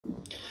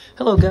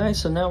Hello guys,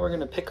 so now we're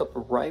going to pick up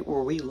right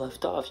where we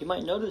left off. You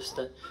might notice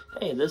that,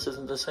 hey, this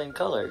isn't the same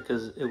color,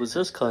 because it was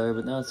this color,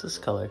 but now it's this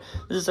color.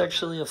 This is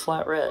actually a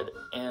flat red,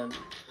 and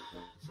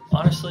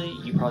honestly,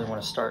 you probably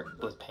want to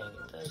start with painting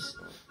this.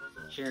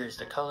 Here is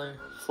the color,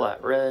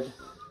 flat red.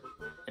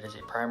 It is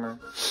a primer,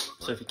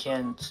 so if you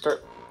can,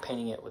 start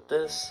painting it with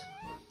this.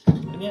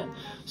 And yeah,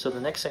 so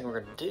the next thing we're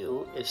going to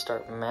do is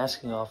start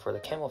masking off where the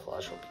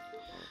camouflage will be.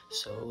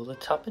 So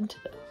let's hop into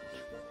that.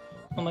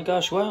 Oh my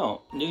gosh,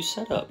 wow, new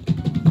setup.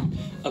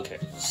 Okay,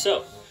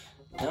 so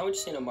now we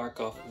just need to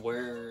mark off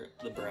where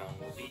the brown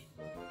will be.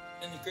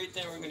 And the great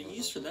thing we're going to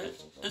use for that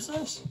is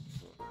this.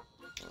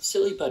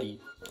 Silly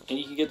Putty. And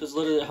you can get this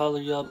literally at Hobby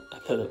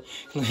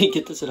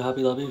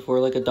Lobby for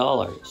like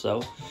 $1.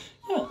 So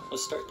yeah,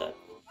 let's start that.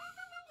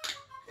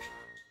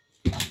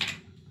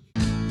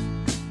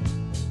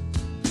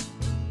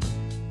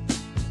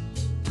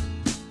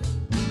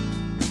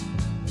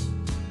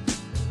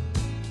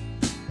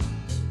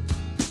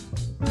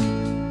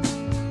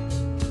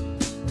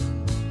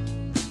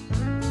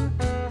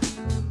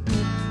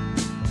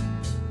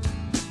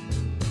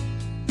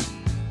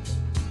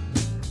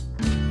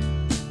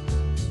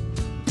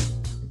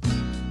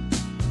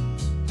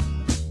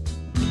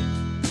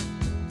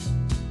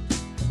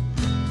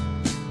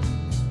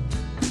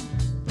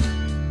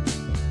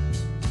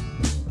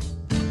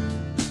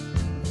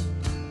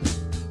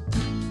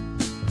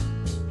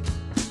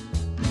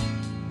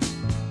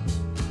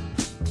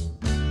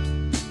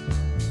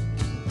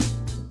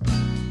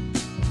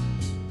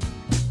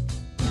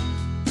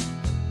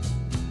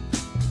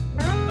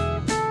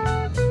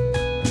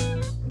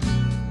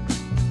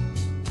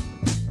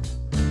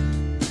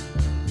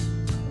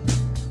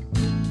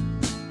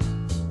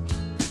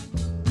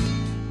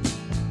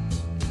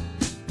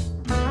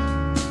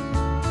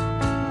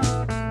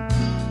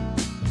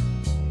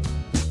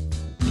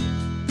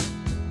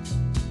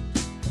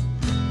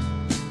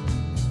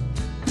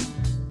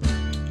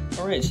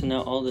 Alright, so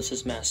now all this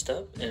is masked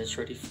up and it's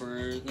ready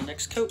for the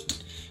next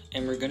coat.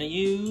 And we're going to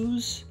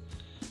use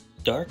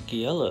dark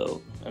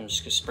yellow. I'm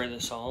just going to spray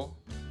this all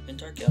in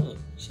dark yellow.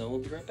 So we'll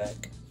be right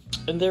back.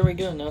 And there we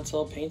go, now it's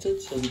all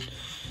painted. So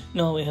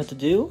now all we have to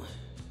do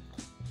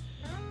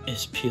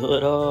is peel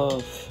it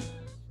off.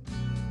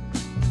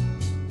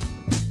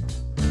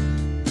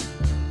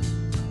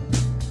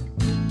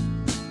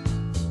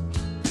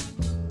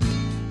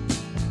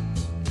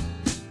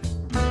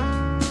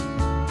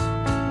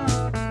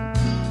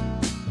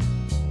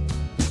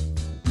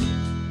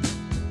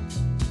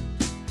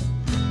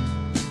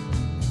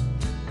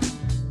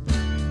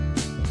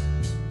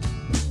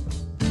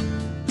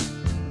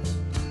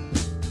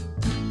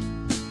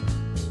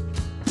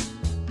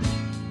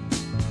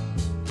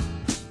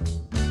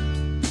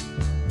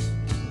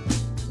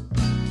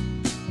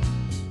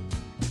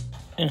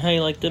 And how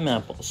you like them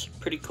apples?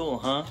 Pretty cool,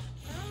 huh?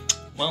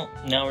 Well,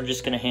 now we're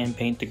just gonna hand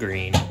paint the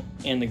green.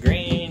 And the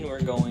green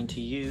we're going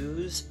to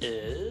use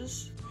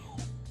is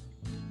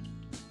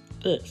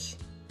this.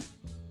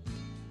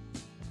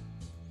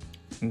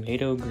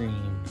 Tomato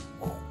green.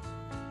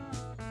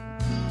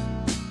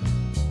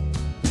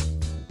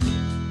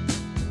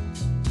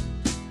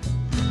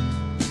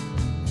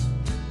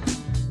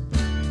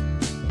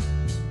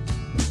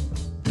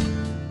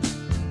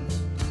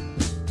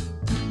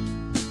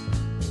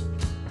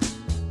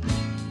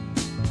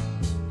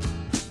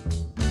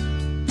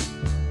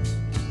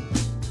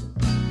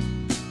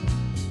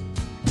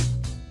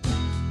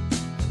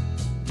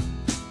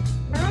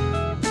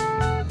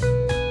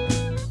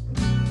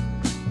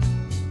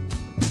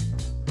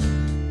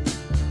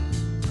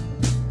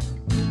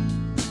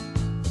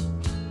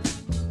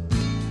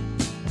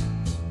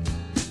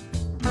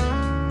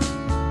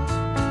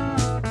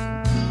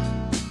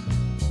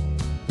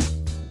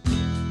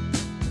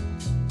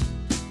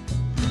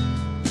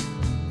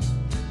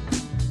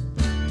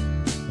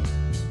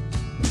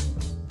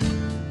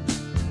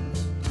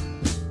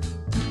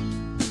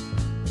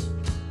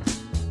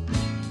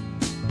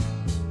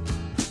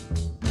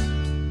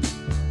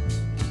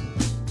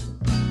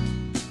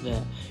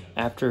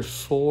 After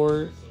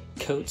 4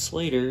 coats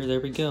later, there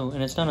we go.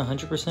 And it's not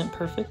 100%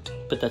 perfect,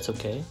 but that's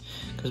okay,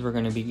 because we're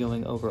going to be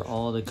going over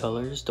all the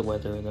colors to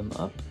weather them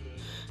up,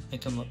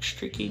 make them look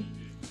streaky.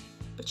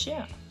 But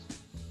yeah,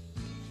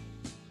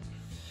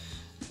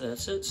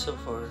 that's it so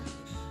far.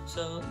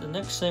 So the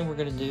next thing we're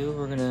going to do,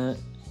 we're going to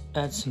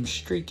add some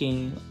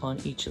streaking on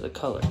each of the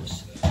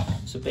colors.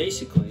 So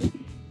basically,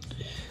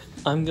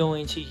 I'm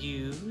going to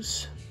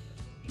use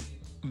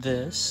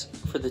this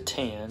for the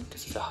tan,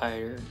 because it's a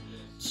higher,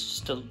 it's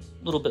just a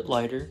little bit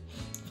lighter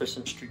for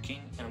some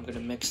streaking, and I'm going to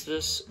mix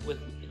this with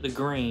the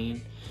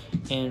green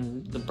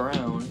and the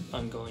brown.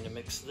 I'm going to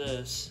mix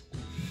this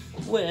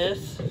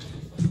with,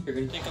 you're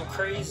going to think I'm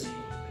crazy,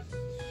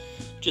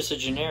 just a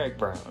generic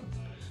brown.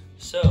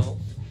 So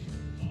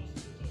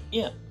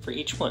yeah, for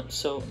each one.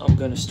 So I'm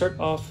going to start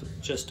off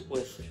just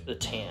with the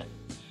tan.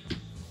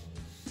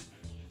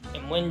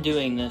 And when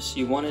doing this,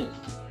 you want it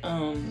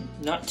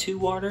not too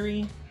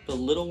watery, but a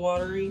little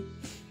watery,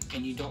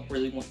 and you don't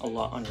really want a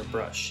lot on your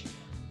brush.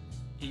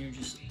 And you're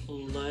just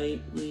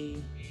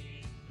lightly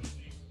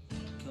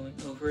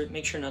over it.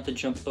 Make sure not to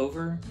jump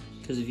over,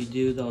 because if you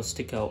do, they'll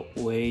stick out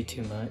way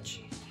too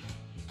much.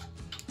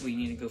 We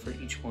need to go for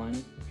each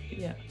one. But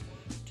yeah,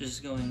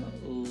 just going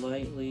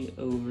lightly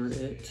over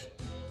it.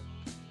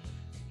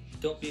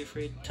 Don't be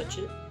afraid to touch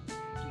it,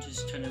 and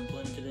just trying to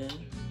blend it in.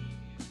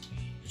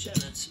 But yeah,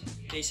 that's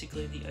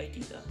basically the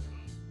idea.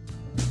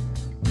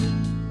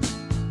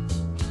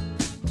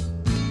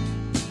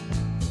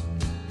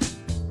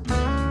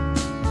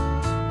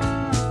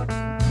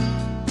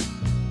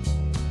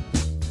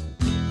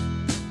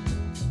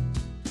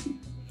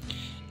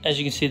 As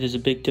you can see, there's a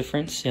big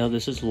difference. See how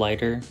this is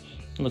lighter?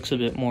 It looks a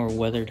bit more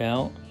weathered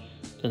out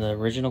than the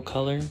original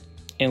color.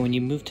 And when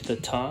you move to the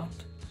top,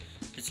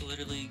 it's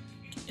literally,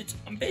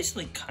 I'm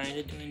basically kind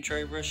of doing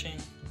dry brushing,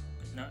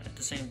 but not at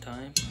the same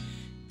time.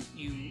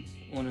 You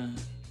want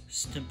to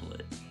stipple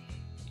it.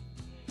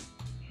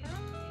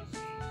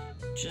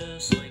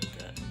 Just like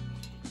that.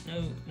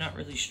 No, not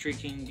really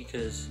streaking,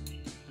 because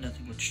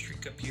nothing would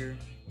streak up here.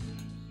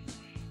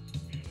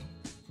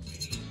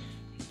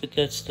 But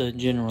that's the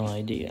general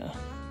idea.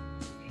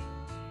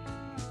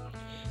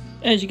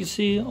 As you can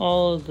see,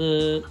 all of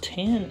the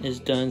tan is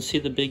done. See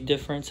the big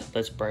difference?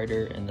 That's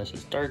brighter and this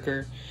is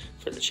darker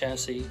for the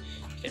chassis. You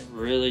can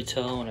really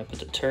tell when I put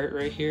the turret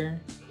right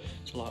here.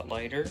 It's a lot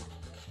lighter.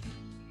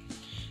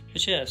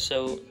 But yeah,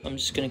 so I'm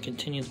just going to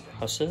continue the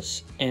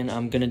process, and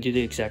I'm going to do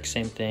the exact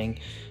same thing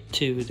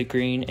to the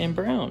green and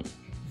brown.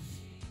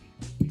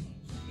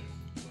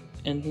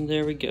 And then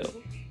there we go.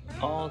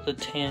 All the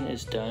tan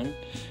is done.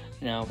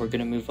 Now we're going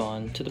to move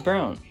on to the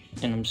brown.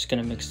 And I'm just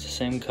going to mix the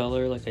same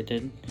color like I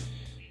did.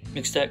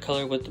 Mix that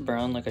color with the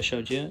brown like I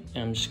showed you, and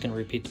I'm just going to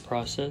repeat the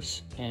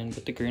process and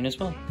with the green as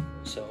well.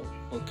 So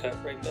we'll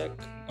cut right back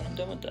when I'm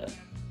done with that.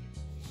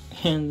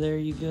 And there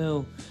you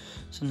go.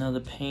 So now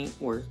the paint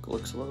work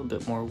looks a little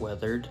bit more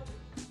weathered.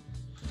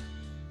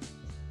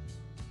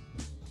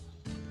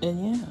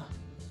 And yeah.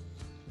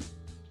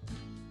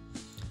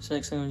 So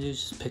next thing I'm going to do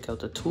is just pick out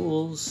the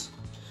tools.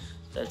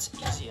 That's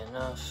easy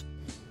enough.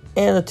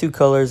 And the two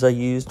colors I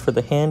used for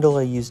the handle,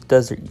 I used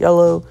Desert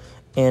Yellow,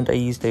 and I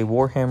used a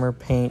Warhammer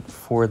paint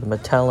for the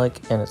metallic,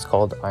 and it's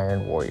called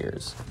Iron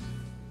Warriors.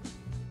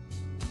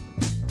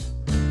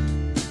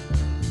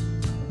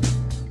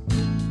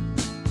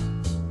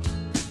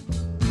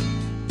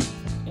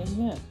 And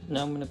yeah,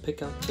 now I'm going to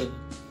pick out the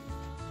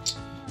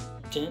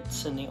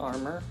dents in the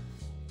armor,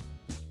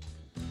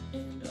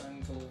 and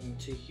I'm going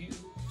to use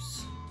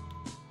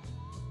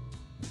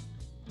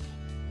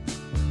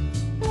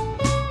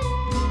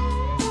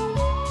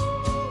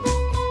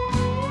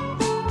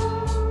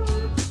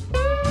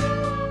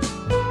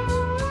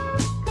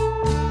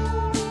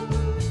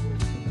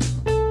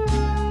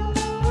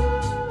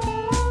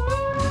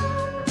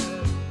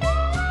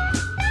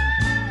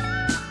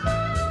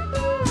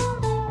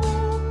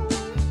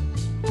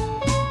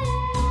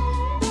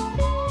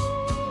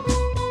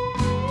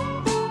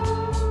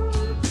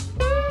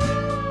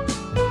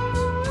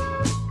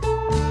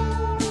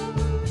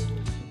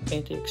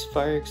Antix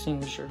Fire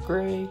Extinguisher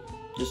Gray.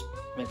 Just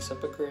mix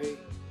up a gray.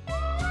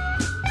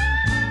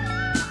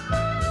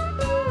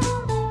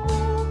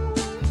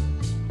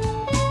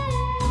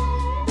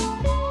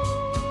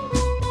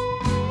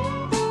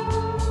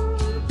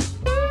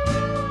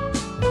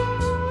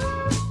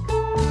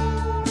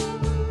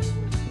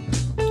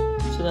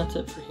 So that's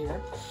it for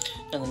here.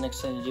 And the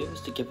next thing to do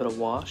is to give it a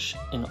wash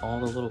in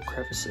all the little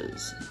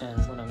crevices. And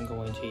what I'm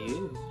going to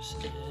use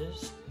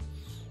is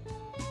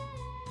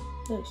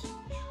this.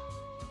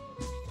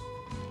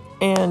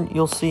 And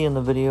you'll see in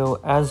the video,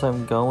 as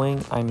I'm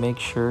going, I make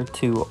sure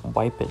to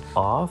wipe it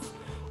off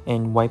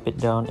and wipe it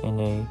down in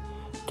a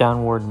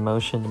downward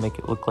motion to make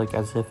it look like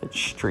as if it's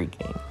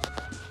streaking.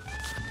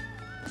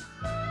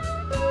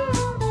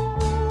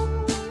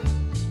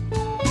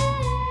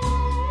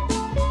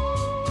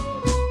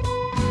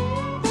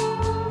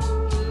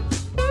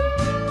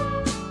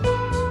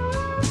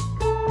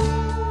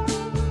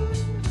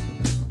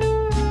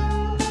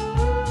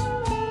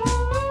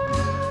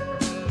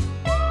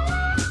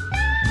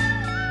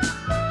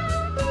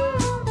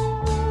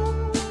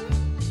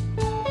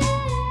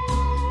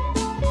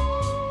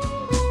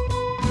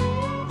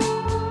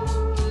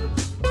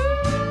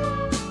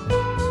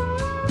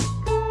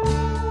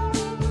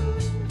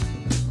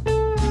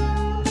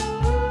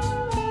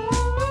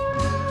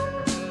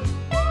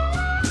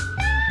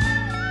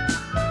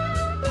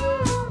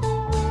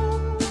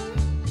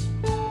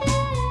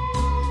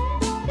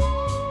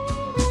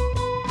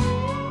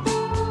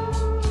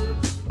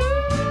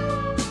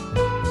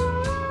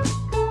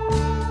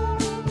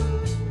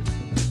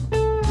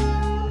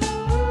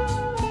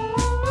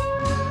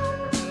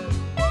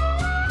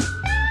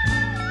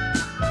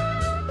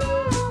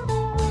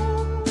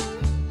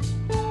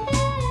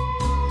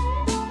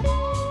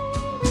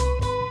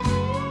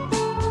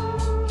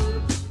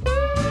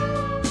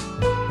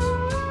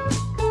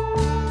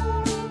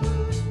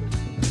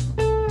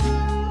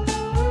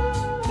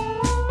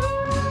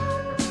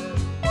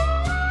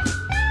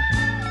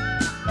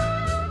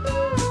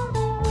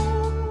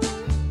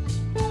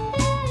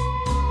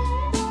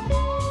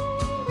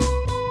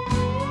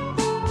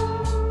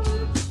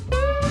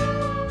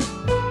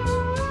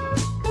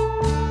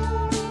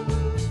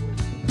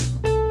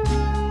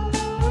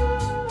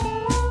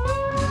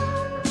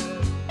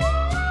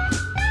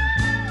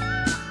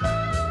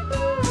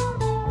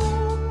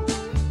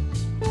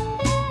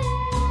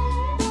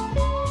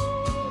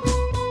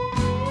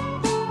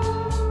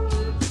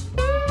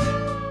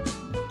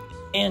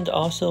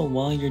 also,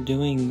 while you're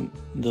doing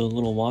the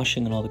little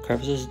washing and all the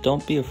crevices,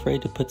 don't be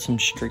afraid to put some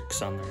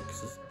streaks on there,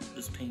 because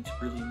this paint's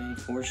really made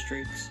for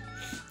streaks.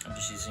 I'm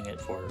just using it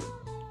for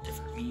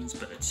different means,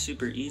 but it's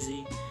super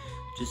easy.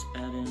 Just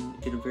add in,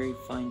 get a very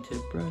fine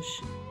tip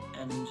brush,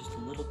 add in just a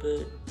little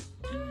bit,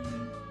 and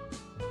then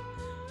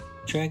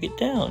drag it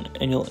down,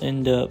 and you'll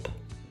end up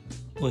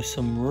with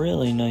some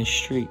really nice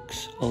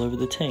streaks all over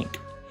the tank.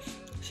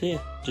 So yeah,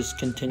 just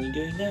continue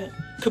doing that.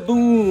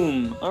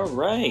 Kaboom!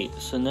 Alright,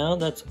 so now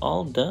that's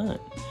all done.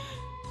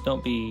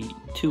 Don't be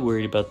too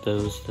worried about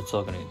those, that's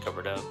all gonna get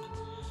covered up.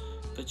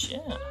 But yeah,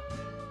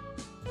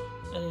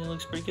 I think it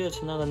looks pretty good.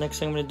 So now the next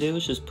thing I'm gonna do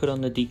is just put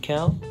on the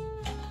decal.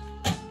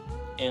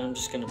 And I'm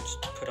just gonna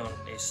put on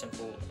a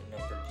simple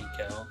number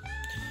decal.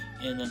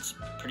 And that's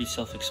pretty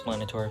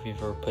self-explanatory. If you've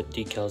ever put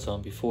decals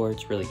on before,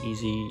 it's really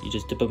easy. You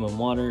just dip them in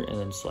water and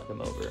then slide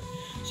them over.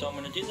 So I'm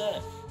gonna do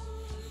that.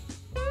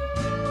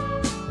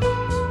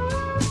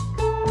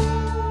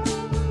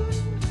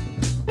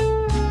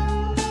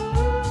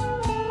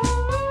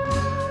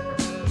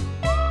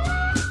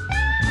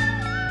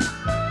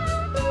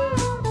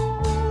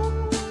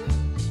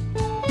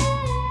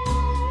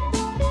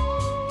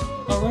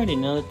 Alrighty,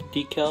 now that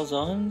the decal's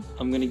on,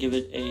 I'm going to give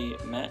it a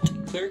matte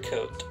clear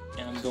coat,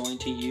 and I'm going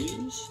to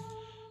use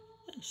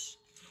this.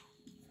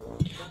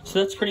 So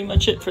that's pretty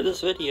much it for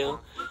this video.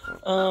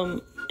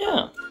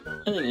 Yeah,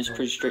 I think it's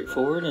pretty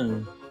straightforward,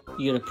 and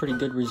you get a pretty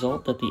good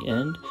result at the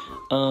end.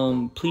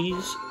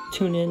 Please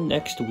tune in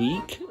next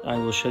week. I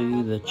will show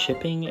you the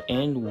chipping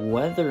and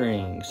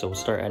weathering. So we'll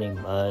start adding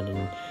mud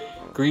and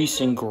grease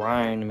and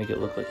grime to make it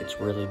look like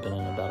it's really been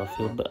in a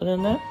battlefield. But other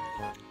than that,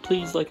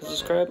 please like and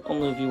subscribe,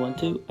 only if you want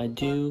to. I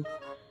do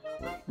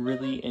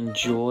really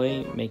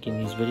enjoy making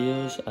these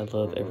videos. I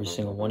love every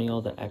single one of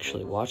y'all that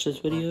actually watches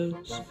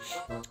videos.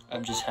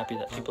 I'm just happy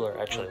that people are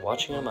actually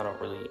watching them. I don't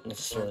really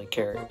necessarily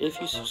care if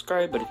you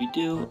subscribe, but if you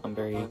do, I'm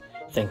very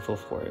thankful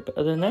for it. But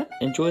other than that,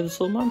 enjoy this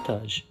little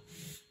montage.